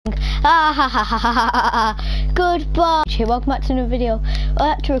Ah ha ha ha ha ha ha. Goodbye. Hey, welcome back to another video. I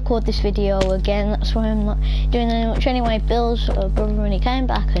had to record this video again, that's why I'm not doing any much anyway. Bill's brother when he came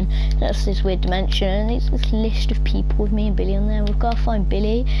back, and that's this weird dimension, and it's this list of people with me and Billy on there. We've got to find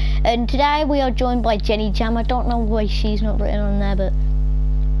Billy, and today we are joined by Jenny Jam. I don't know why she's not written on there, but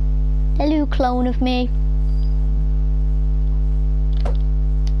hello, clone of me.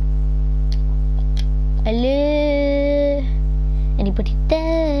 Hello, anybody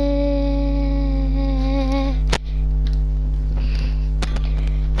there?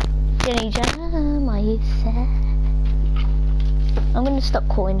 Jenny Jam, are you there? I'm going to stop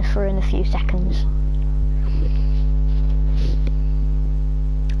calling her in a few seconds.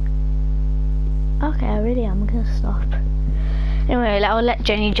 Okay, I really am going to stop. Anyway, I'll let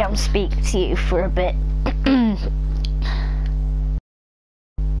Jenny Jam speak to you for a bit.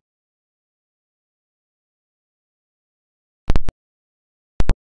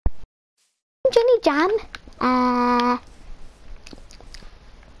 Jenny Jam,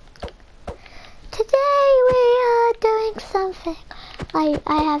 today we are doing something. I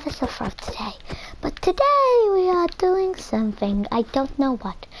have a surprise today, but today we are doing something. I don't know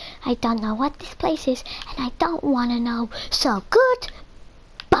what. I don't know what this place is, and I don't want to know. So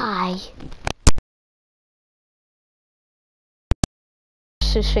goodbye.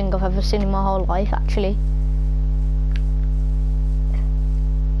 This thing I've ever seen in my whole life, actually.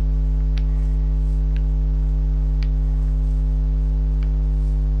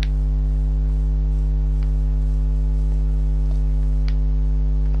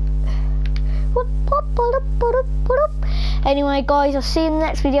 Anyway guys, I'll see you in the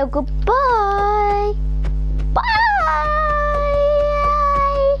next video. Goodbye.